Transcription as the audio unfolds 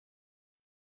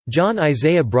John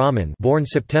Isaiah Brauman, born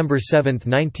September 7,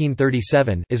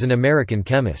 1937, is an American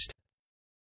chemist.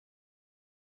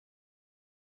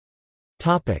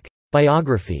 Topic: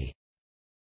 Biography.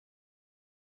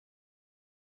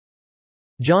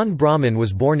 John Brauman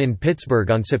was born in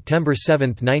Pittsburgh on September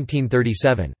 7,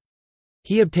 1937.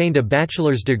 He obtained a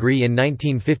bachelor's degree in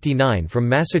 1959 from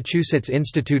Massachusetts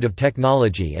Institute of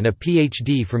Technology and a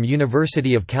Ph.D. from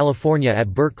University of California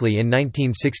at Berkeley in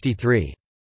 1963.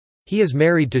 He is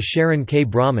married to Sharon K.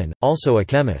 Brauman, also a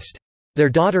chemist. Their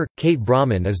daughter, Kate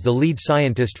Brauman, is the lead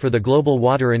scientist for the Global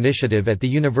Water Initiative at the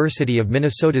University of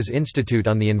Minnesota's Institute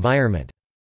on the Environment.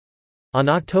 On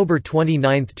October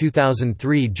 29,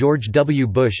 2003, George W.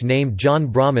 Bush named John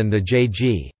Brauman the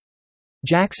J.G.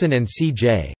 Jackson and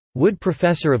C.J. Wood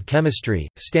Professor of Chemistry,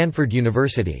 Stanford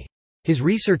University. His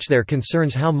research there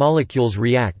concerns how molecules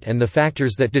react and the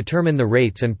factors that determine the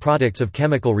rates and products of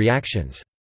chemical reactions.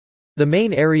 The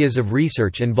main areas of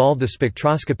research involve the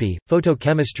spectroscopy,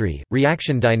 photochemistry,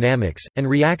 reaction dynamics, and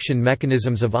reaction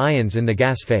mechanisms of ions in the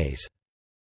gas phase.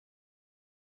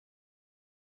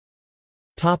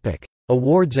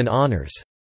 Awards and honors.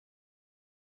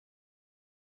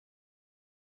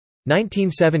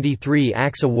 1973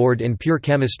 Axe Award in Pure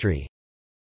Chemistry,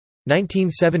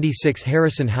 1976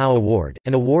 Harrison Howe Award,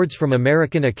 and awards from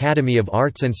American Academy of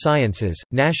Arts and Sciences,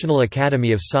 National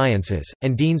Academy of Sciences,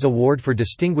 and Dean's Award for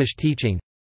Distinguished Teaching.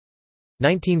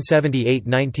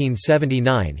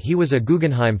 1978–1979 he was a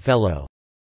Guggenheim Fellow.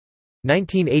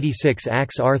 1986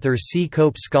 Axe Arthur C.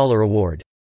 Cope Scholar Award,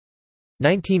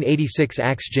 1986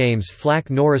 Axe James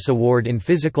Flack Norris Award in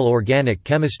Physical Organic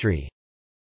Chemistry,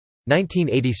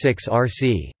 1986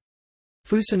 R.C.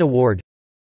 Fuson Award,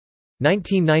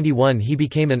 1991 he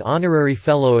became an honorary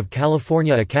Fellow of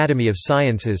California Academy of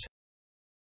Sciences,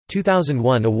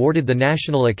 2001 awarded the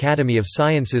National Academy of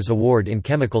Sciences Award in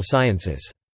Chemical Sciences,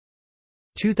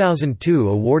 2002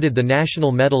 awarded the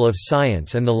National Medal of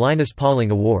Science and the Linus Pauling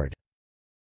Award,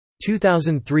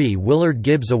 2003 Willard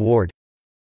Gibbs Award,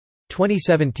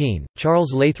 2017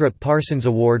 Charles Lathrop Parsons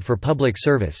Award for Public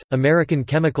Service, American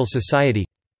Chemical Society.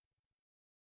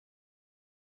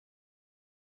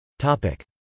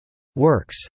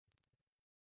 Works.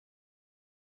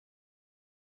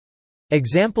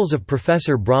 Examples of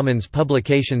Professor Brauman's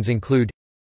publications include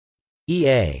E.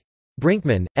 A.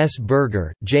 Brinkman, S.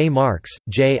 Berger, J. Marks,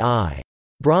 J. I.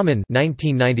 Brauman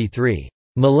 1993.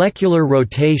 Molecular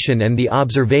Rotation and the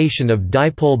Observation of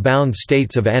Dipole-Bound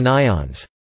States of Anions.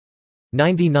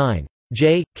 99.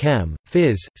 J. Chem.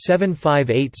 Phys.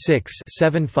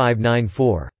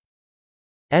 7586-7594.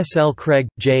 S. L. Craig,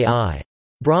 J. I.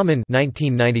 Brauman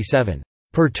 1997.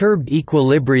 Perturbed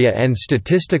Equilibria and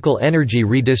Statistical Energy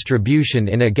Redistribution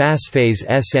in a Gas Phase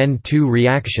SN2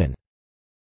 Reaction.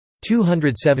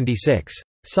 276.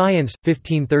 Science,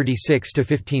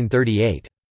 1536–1538.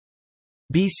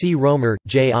 B. C. Romer,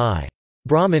 J. I.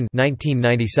 Brauman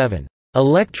 1997.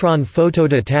 Electron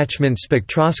photodetachment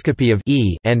spectroscopy of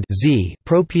E and Z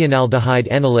propionaldehyde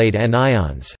enolate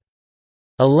anions.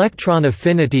 Electron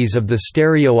affinities of the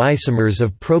stereoisomers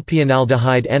of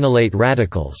propionaldehyde enolate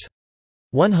radicals.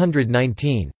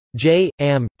 119. J.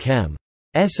 Am. Chem.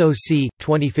 SOC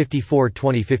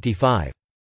 2054–2055.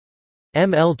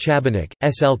 M. L. Chabanek,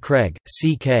 S. L. Craig,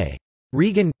 C. K.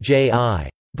 Regan, J. I.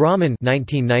 Brauman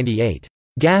 1998.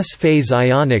 Gas Phase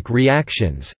Ionic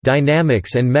Reactions,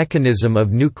 Dynamics and Mechanism of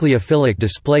Nucleophilic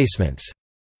Displacements.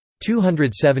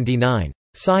 279.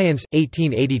 Science,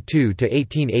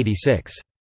 1882–1886.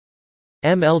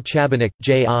 M. L. Chabanek,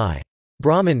 J. I.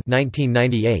 Brauman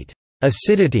 1998.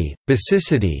 Acidity,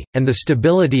 basicity, and the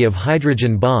stability of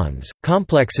hydrogen bonds,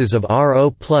 complexes of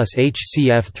RO plus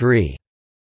HCF3.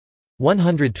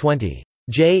 120.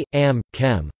 J. Am.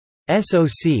 Chem.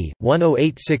 SOC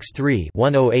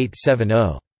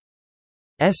 10863–10870.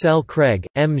 S. L. Craig,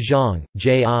 M. Zhang,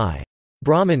 J. I.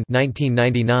 Brauman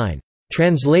 1999.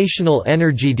 Translational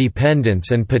Energy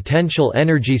Dependence and Potential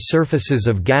Energy Surfaces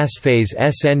of Gas Phase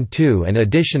SN2 and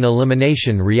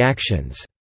Addition-Elimination Reactions.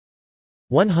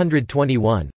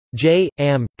 121. J.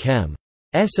 Am. Chem.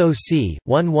 SOC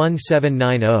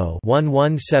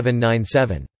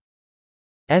 11790–11797.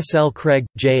 S. L. Craig,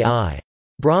 J. I.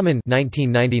 Brauman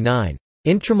 1999.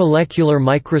 Intramolecular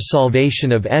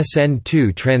microsolvation of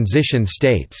SN2 transition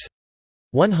states.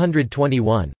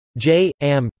 121. J.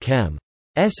 Am. Chem.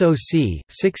 SOC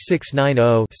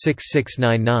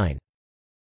 6690–6699.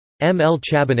 M. L.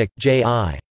 Chabanek, J.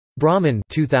 I. Brauman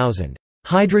 2000.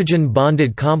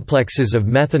 Hydrogen-bonded complexes of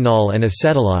methanol and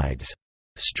acetylides.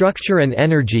 Structure and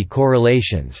energy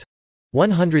correlations.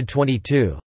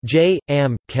 122. J.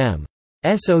 Am. Chem.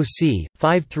 SOC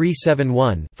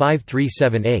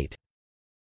 5371–5378.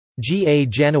 G. A.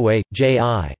 Janaway, J.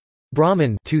 I.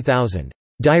 Brauman 2000.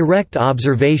 Direct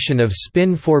observation of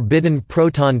spin-forbidden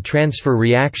proton transfer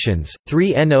reactions,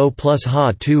 3NO plus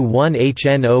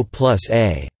Ha21HNO plus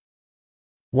A.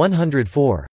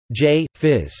 104. J.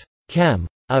 Phys. Chem.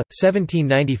 A.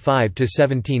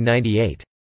 1795–1798.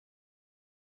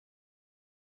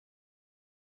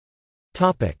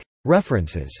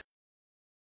 References.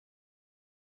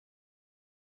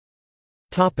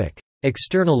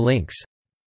 External links.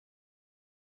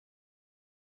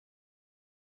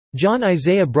 John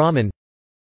Isaiah Brauman.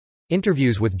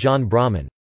 Interviews with John Brauman.